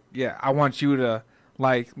 Like, yeah, I want you to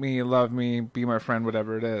like me, love me, be my friend,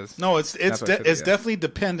 whatever it is. No, it's definitely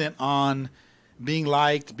dependent on being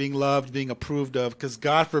liked, being loved, being approved of, because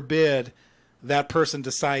God forbid that person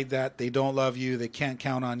decide that they don't love you, they can't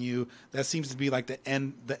count on you. That seems to be like the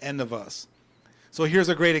end of us. So here's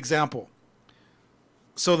a great example.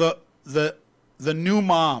 So the new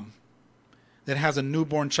mom that has a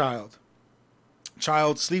newborn child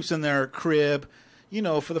sleeps in their crib,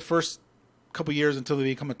 for the first couple years until they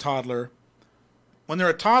become a toddler. When they're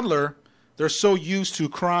a toddler, they're so used to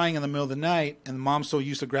crying in the middle of the night, and the mom's so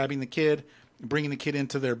used to grabbing the kid, bringing the kid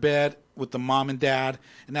into their bed with the mom and dad,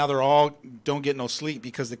 and now they're all don't get no sleep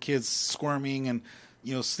because the kid's squirming and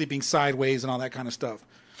sleeping sideways and all that kind of stuff.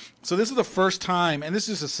 So this is the first time, and this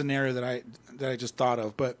is a scenario that I just thought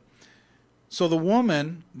of. But so the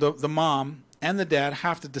woman, the mom and the dad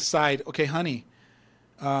have to decide, okay, honey,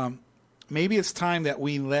 maybe it's time that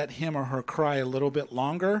we let him or her cry a little bit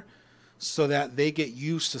longer so that they get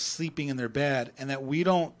used to sleeping in their bed, and that we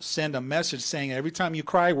don't send a message saying every time you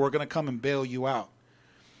cry, we're going to come and bail you out.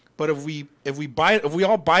 But if we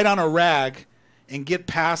all bite on a rag and get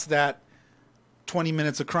past that 20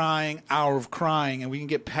 minutes of crying, hour of crying, and we can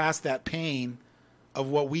get past that pain of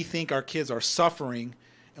what we think our kids are suffering,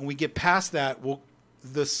 and we get past that,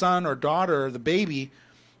 the son or daughter, the baby,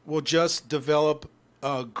 will just develop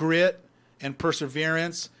grit and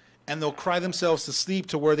perseverance, and they'll cry themselves to sleep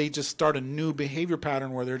to where they just start a new behavior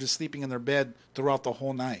pattern where they're just sleeping in their bed throughout the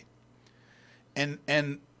whole night. And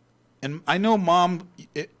I know, Mom,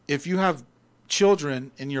 if you have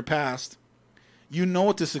children in your past, you know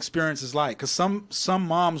what this experience is like. Because some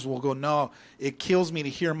moms will go, no, it kills me to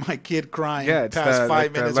hear my kid crying past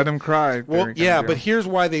 5 minutes. Let him cry. Well, yeah, but here's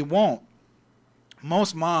why they won't.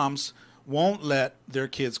 Most moms won't let their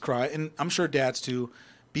kids cry, and I'm sure dads too,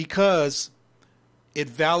 because it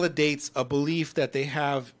validates a belief that they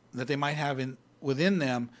might have within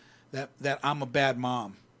them that I'm a bad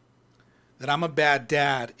mom, that I'm a bad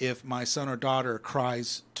dad if my son or daughter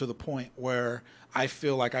cries to the point where I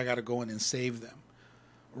feel like I got to go in and save them.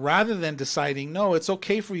 Rather than deciding, no, it's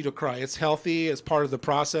okay for you to cry. It's healthy. It's part of the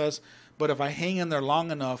process. But if I hang in there long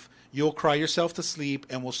enough, you'll cry yourself to sleep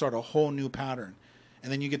and we'll start a whole new pattern.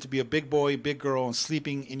 and then you get to be a big boy, big girl, and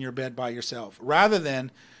sleeping in your bed by yourself. Rather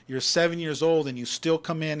than you're 7 years old and you still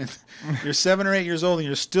come in, and you're 7 or 8 years old and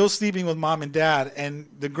you're still sleeping with mom and dad, and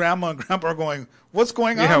the grandma and grandpa are going, "What's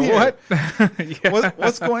going on here? What?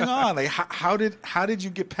 What's going on? Like, how did you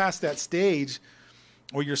get past that stage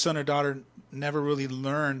where your son or daughter never really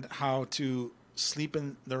learned how to sleep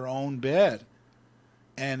in their own bed?"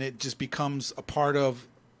 And it just becomes a part of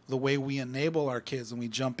the way we enable our kids, and we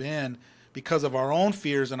jump in because of our own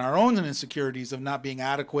fears and our own insecurities of not being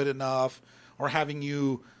adequate enough, or having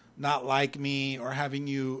you not like me, or having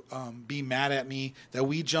you be mad at me, that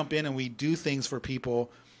we jump in and we do things for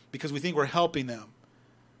people because we think we're helping them.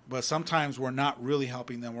 But sometimes we're not really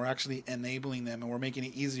helping them. We're actually enabling them, and we're making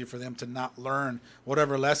it easier for them to not learn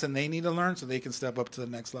whatever lesson they need to learn so they can step up to the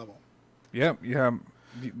next level. Yeah.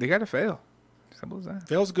 They got to fail. Simple as that.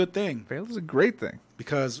 Fail's a good thing. Fail is a great thing.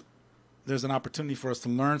 Because there's an opportunity for us to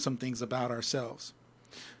learn some things about ourselves.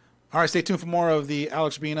 All right, stay tuned for more of the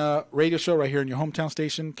Alex Urbina radio show right here in your hometown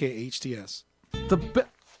station, KHTS. The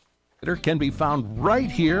theater can be found right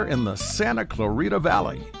here in the Santa Clarita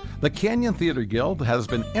Valley. The Canyon Theater Guild has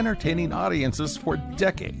been entertaining audiences for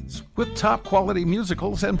decades with top quality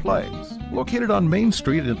musicals and plays. Located on Main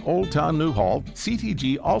Street in Old Town Newhall,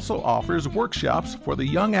 CTG also offers workshops for the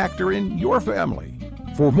young actor in your family.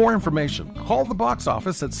 For more information, call the box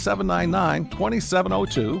office at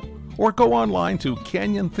 799-2702 or go online to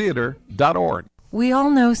canyontheater.org. We all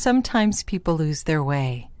know sometimes people lose their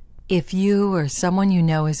way. If you or someone you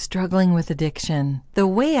know is struggling with addiction, the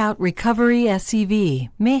Way Out Recovery SCV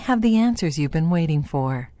may have the answers you've been waiting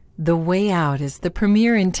for. The Way Out is the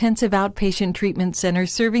premier intensive outpatient treatment center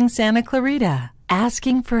serving Santa Clarita.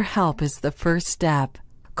 Asking for help is the first step.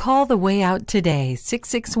 Call The Way Out today,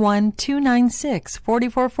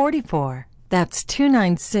 661-296-4444. That's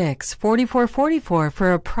 296-4444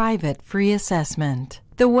 for a private free assessment.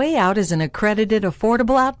 The Way Out is an accredited,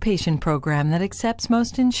 affordable outpatient program that accepts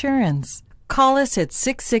most insurance. Call us at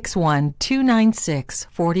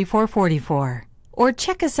 661-296-4444 or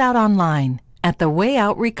check us out online at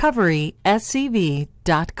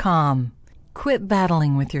thewayoutrrecoveryscv.com. Quit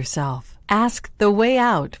battling with yourself. Ask The Way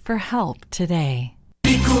Out for help today.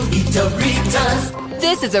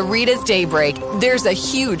 This is a Rita's Daybreak. There's a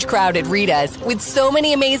huge crowd at Rita's. With so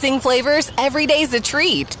many amazing flavors, every day's a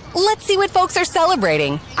treat. Let's see what folks are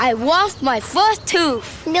celebrating. I lost my first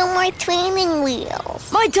tooth. No more training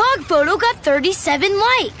wheels. My dog photo got 37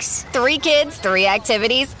 likes. 3 kids, 3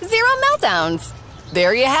 activities, 0 meltdowns.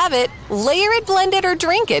 There you have it. Layer it, blend it, or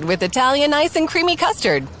drink it with Italian ice and creamy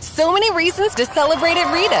custard. So many reasons to celebrate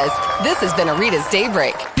at Rita's. This has been a Rita's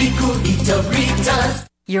Daybreak.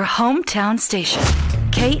 Your hometown station,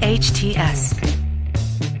 KHTS.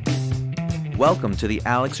 Welcome to the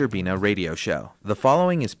Alex Urbina radio show. The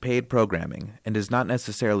following is paid programming and does not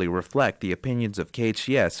necessarily reflect the opinions of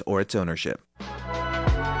KHTS or its ownership.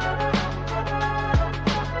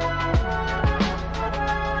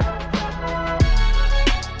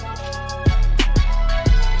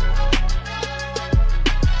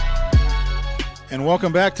 And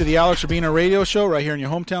welcome back to the Alex Urbina radio show right here in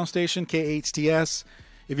your hometown station, KHTS.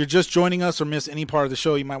 If you're just joining us or missed any part of the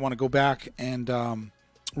show, you might want to go back and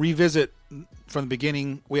revisit from the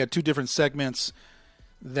beginning. We had 2 different segments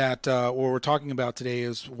that what we're talking about today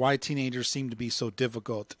is why teenagers seem to be so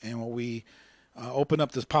difficult. And what we open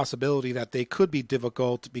up this possibility that they could be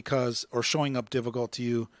difficult or showing up difficult to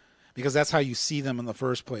you because that's how you see them in the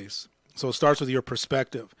first place. So it starts with your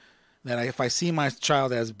perspective. That if I see my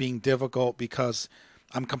child as being difficult because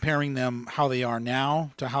I'm comparing them how they are now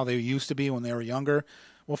to how they used to be when they were younger,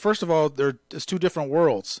 well, first of all, there's 2 different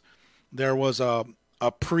worlds. There was a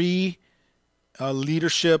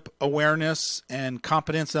pre-leadership awareness and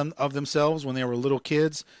competence of themselves when they were little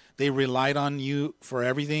kids. They relied on you for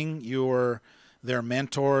everything. You were their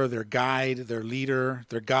mentor, their guide, their leader,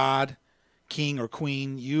 their God, king or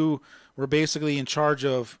queen. You were basically in charge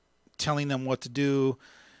of telling them what to do.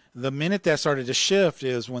 The minute that started to shift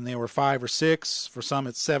is when they were 5 or 6. For some,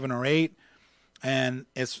 it's 7 or 8. And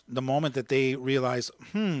it's the moment that they realize,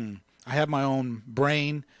 I have my own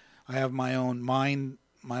brain. I have my own mind,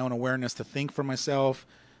 my own awareness to think for myself.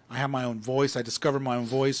 I have my own voice. I discovered my own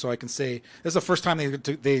voice, so I can say, this is the first time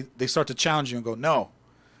they start to challenge you and go, no.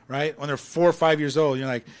 Right? When they're 4 or 5 years old, you're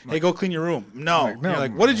like, hey, go clean your room. No. You're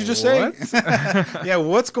like, what did you just say? Yeah,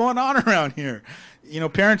 what's going on around here? You know,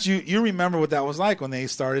 parents, you remember what that was like when they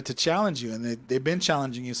started to challenge you, and they've been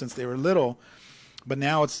challenging you since they were little, but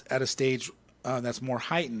now it's at a stage that's more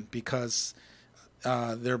heightened because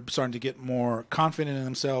they're starting to get more confident in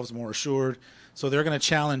themselves, more assured, so they're going to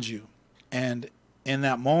challenge you. And in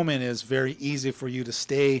that moment is very easy for you to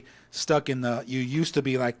stay stuck in the, you used to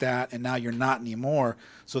be like that and now you're not anymore,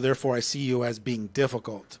 so therefore I see you as being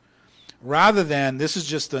difficult. Rather than, this is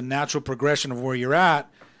just the natural progression of where you're at,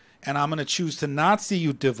 and I'm going to choose to not see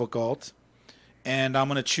you difficult, and I'm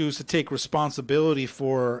going to choose to take responsibility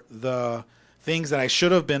for the things that I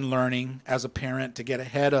should have been learning as a parent to get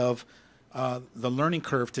ahead of the learning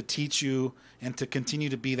curve, to teach you and to continue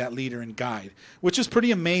to be that leader and guide, which is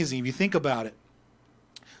pretty amazing if you think about it.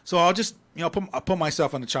 So I'll just, I'll put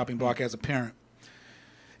myself on the chopping block as a parent.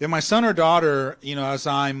 If my son or daughter, as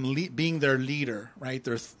I'm being their leader, right?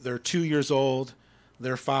 They're 2 years old,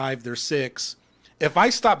 they're 5, they're 6. If I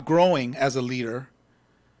stop growing as a leader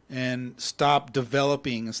and stop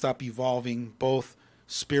developing and stop evolving, both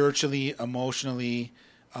spiritually, emotionally,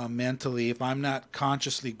 mentally, if I'm not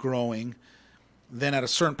consciously growing, then at a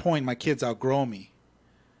certain point my kids outgrow me.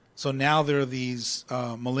 So now there are these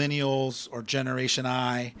millennials or Generation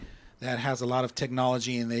I that has a lot of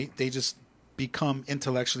technology, and they just become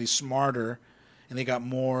intellectually smarter, and they got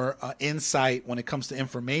more insight when it comes to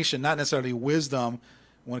information, not necessarily wisdom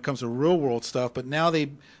when it comes to real world stuff, but now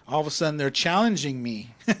all of a sudden they're challenging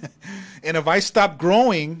me. And if I stop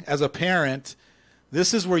growing as a parent,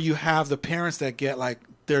 this is where you have the parents that get like,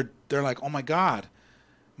 they're like, oh my God,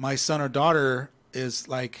 my son or daughter is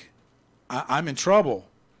like, I'm in trouble.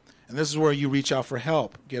 And this is where you reach out for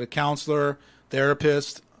help. Get a counselor,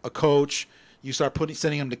 therapist, a coach. You start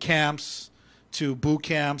sending them to camps, to boot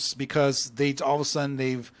camps, because all of a sudden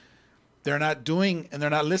they're not doing and they're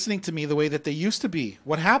not listening to me the way that they used to be.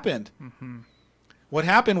 What happened? Mm-hmm. What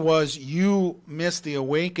happened was you missed the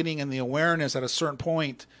awakening and the awareness at a certain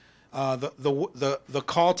point. The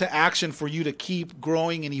call to action for you to keep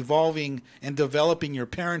growing and evolving and developing your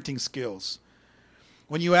parenting skills.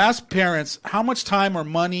 When you ask parents how much time or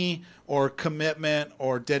money or commitment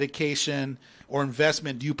or dedication or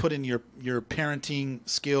investment do you put in your parenting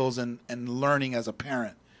skills and learning as a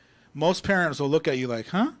parent, most parents will look at you like,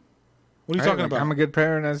 huh? What are you talking about? I'm a good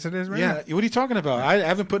parent as it is right now. Yeah, what are you talking about? I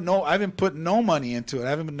haven't put no money into it. I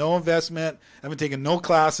haven't put no investment. I haven't taken no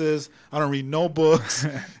classes. I don't read no books.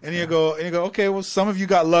 and you go, okay, well, some of you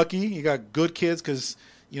got lucky. You got good kids because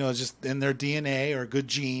it's just in their DNA, or good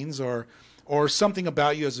genes, or something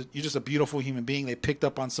about you you're just a beautiful human being. They picked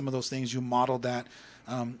up on some of those things. You modeled that.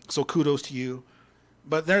 So kudos to you.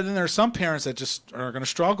 But then there are some parents that just are going to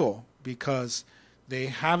struggle because they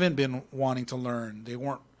haven't been wanting to learn.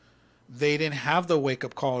 They didn't have the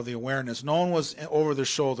wake-up call or the awareness. No one was over their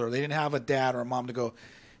shoulder. They didn't have a dad or a mom to go,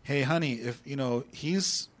 hey, honey, if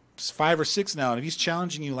he's 5 or 6 now, and if he's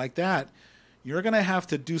challenging you like that, you're going to have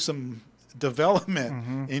to do some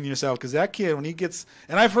development in yourself, because that kid, when he gets,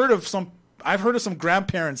 and I've heard of some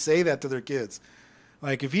grandparents say that to their kids,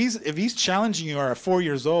 like if he's challenging you at 4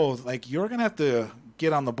 years old, like you're going to have to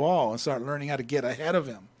get on the ball and start learning how to get ahead of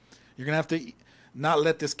him. You're going to have to not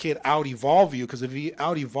let this kid out-evolve you, because if he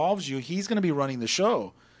out-evolves you, he's going to be running the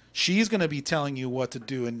show. She's going to be telling you what to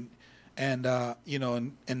do and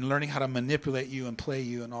learning how to manipulate you and play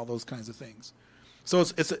you and all those kinds of things. So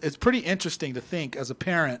it's pretty interesting to think as a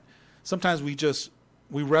parent. Sometimes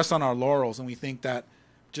we rest on our laurels and we think that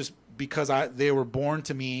just because they were born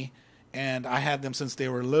to me and I had them since they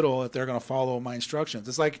were little, that they're going to follow my instructions.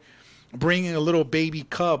 It's like bringing a little baby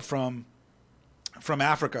cub from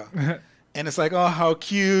Africa. And it's like, oh, how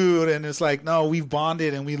cute. And it's like, no, we've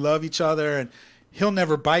bonded and we love each other, and he'll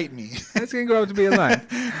never bite me. It's going to grow up to be a lion.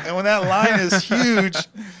 And when that lion is huge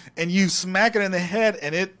and you smack it in the head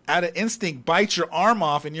and it, out of instinct, bites your arm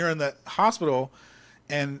off, and you're in the hospital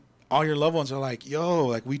and all your loved ones are like, yo,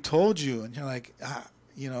 like we told you. And you're like,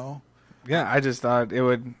 Yeah, I just thought it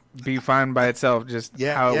would be fine by itself, just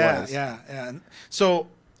how it was. Yeah. And so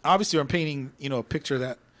obviously I'm painting, a picture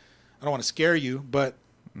that I don't want to scare you, but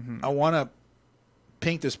I want to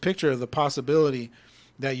paint this picture of the possibility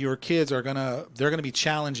that your kids they're going to be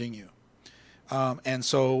challenging you. And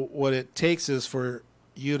so what it takes is for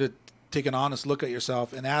you to take an honest look at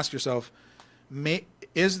yourself and ask yourself,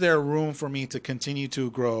 is there room for me to continue to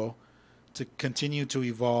grow, to continue to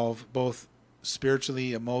evolve, both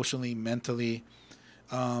spiritually, emotionally, mentally,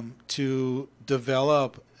 to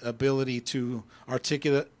develop ability to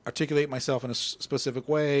articulate myself in a specific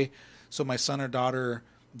way so my son or daughter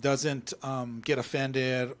doesn't get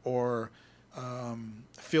offended or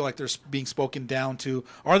feel like they're being spoken down to?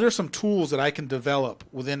 Are there some tools that I can develop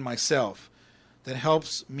within myself that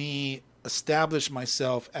helps me establish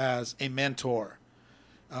myself as a mentor,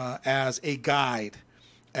 as a guide,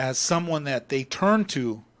 as someone that they turn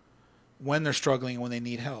to when they're struggling and when they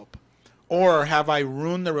need help? Or have I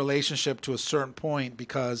ruined the relationship to a certain point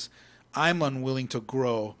because I'm unwilling to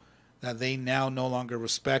grow that they now no longer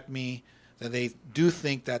respect me, that they do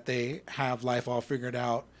think that they have life all figured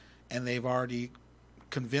out, and they've already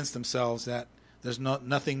convinced themselves that there's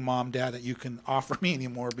nothing, mom, dad, that you can offer me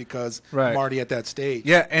anymore because I'm already at that stage.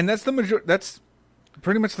 Yeah, and that's that's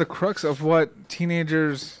pretty much the crux of what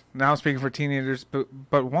teenagers, now speaking for teenagers,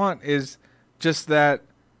 but want is just that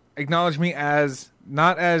acknowledge me as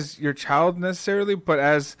not as your child necessarily, but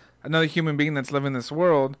as another human being that's living in this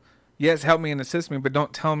world. Yes, help me and assist me, but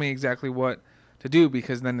don't tell me exactly what to do,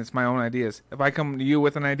 because then it's my own ideas. If I come to you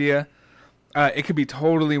with an idea, it could be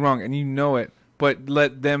totally wrong and you know it, but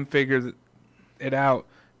let them figure it out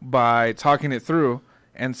by talking it through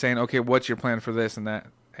and saying, okay, what's your plan for this and that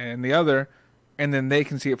and the other, and then they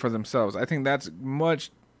can see it for themselves. I think that's much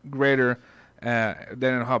greater than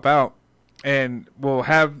it'll help out, and will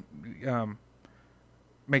have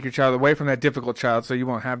make your child away from that difficult child, so you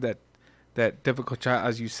won't have that difficult child,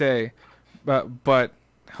 as you say, but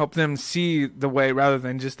help them see the way rather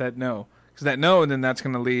than just that no. Because that no, and then that's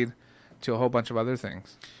going to lead to a whole bunch of other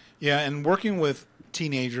things. Yeah, and working with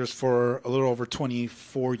teenagers for a little over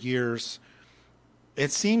 24 years,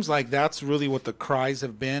 it seems like that's really what the cries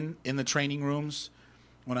have been in the training rooms.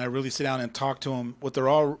 When I really sit down and talk to them, what they're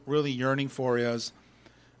all really yearning for is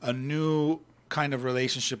a new kind of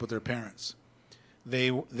relationship with their parents.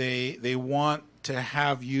 They want to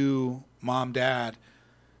have you, mom, dad,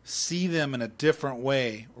 see them in a different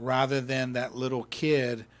way rather than that little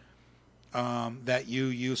kid that you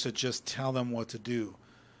used to just tell them what to do.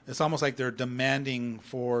 It's almost like they're demanding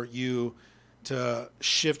for you to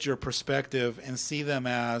shift your perspective and see them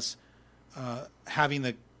as having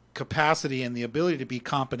the capacity and the ability to be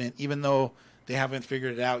competent, even though they haven't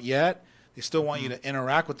figured it out yet. They still want you to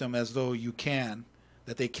interact with them as though you can,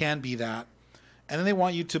 that they can be that. And then they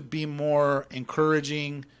want you to be more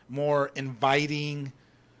encouraging, more inviting,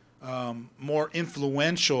 more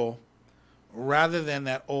influential, rather than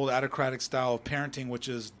that old autocratic style of parenting, which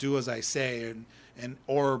is do as I say, and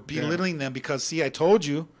or belittling them because, see, I told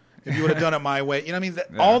you, if you would have done it my way. You know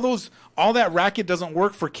what I mean? All that racket doesn't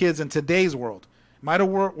work for kids in today's world. It might have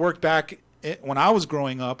worked back when I was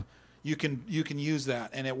growing up. You can use that,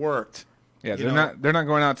 and it worked. Yeah, they're not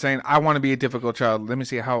going out saying, I want to be a difficult child. Let me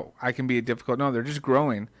see how I can be a difficult. No, they're just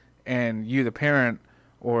growing, and you, the parent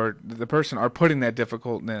or the person, are putting that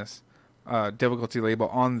difficulty label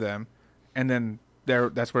on them, and then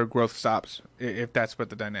that's where growth stops, if that's what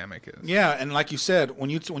the dynamic is. Yeah, and like you said, when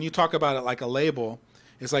you talk about it like a label,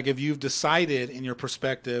 it's like if you've decided in your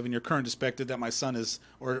perspective, in your current perspective, that my son is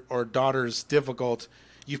or daughter is difficult,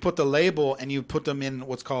 you put the label and you put them in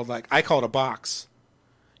what's called, like, I call it a box.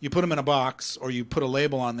 You put them in a box, or you put a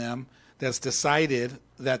label on them that's decided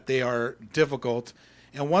that they are difficult.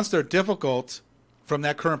 And once they're difficult from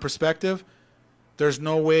that current perspective, there's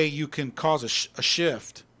no way you can cause a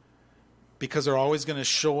shift, because they're always going to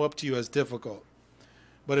show up to you as difficult.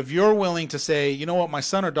 But if you're willing to say, you know what, my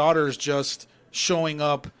son or daughter is just showing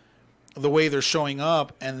up the way they're showing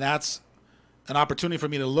up, and that's an opportunity for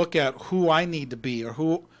me to look at who I need to be,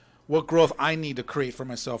 or what growth I need to create for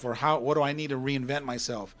myself, or what do I need to reinvent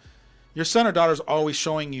myself. Your son or daughter is always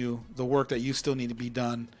showing you the work that you still need to be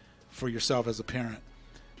done for yourself as a parent.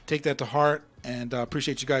 Take that to heart, and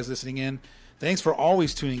appreciate you guys listening in. Thanks for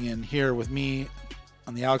always tuning in here with me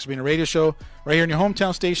on the Alex Urbina Radio Show, right here in your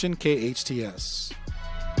hometown station, KHTS.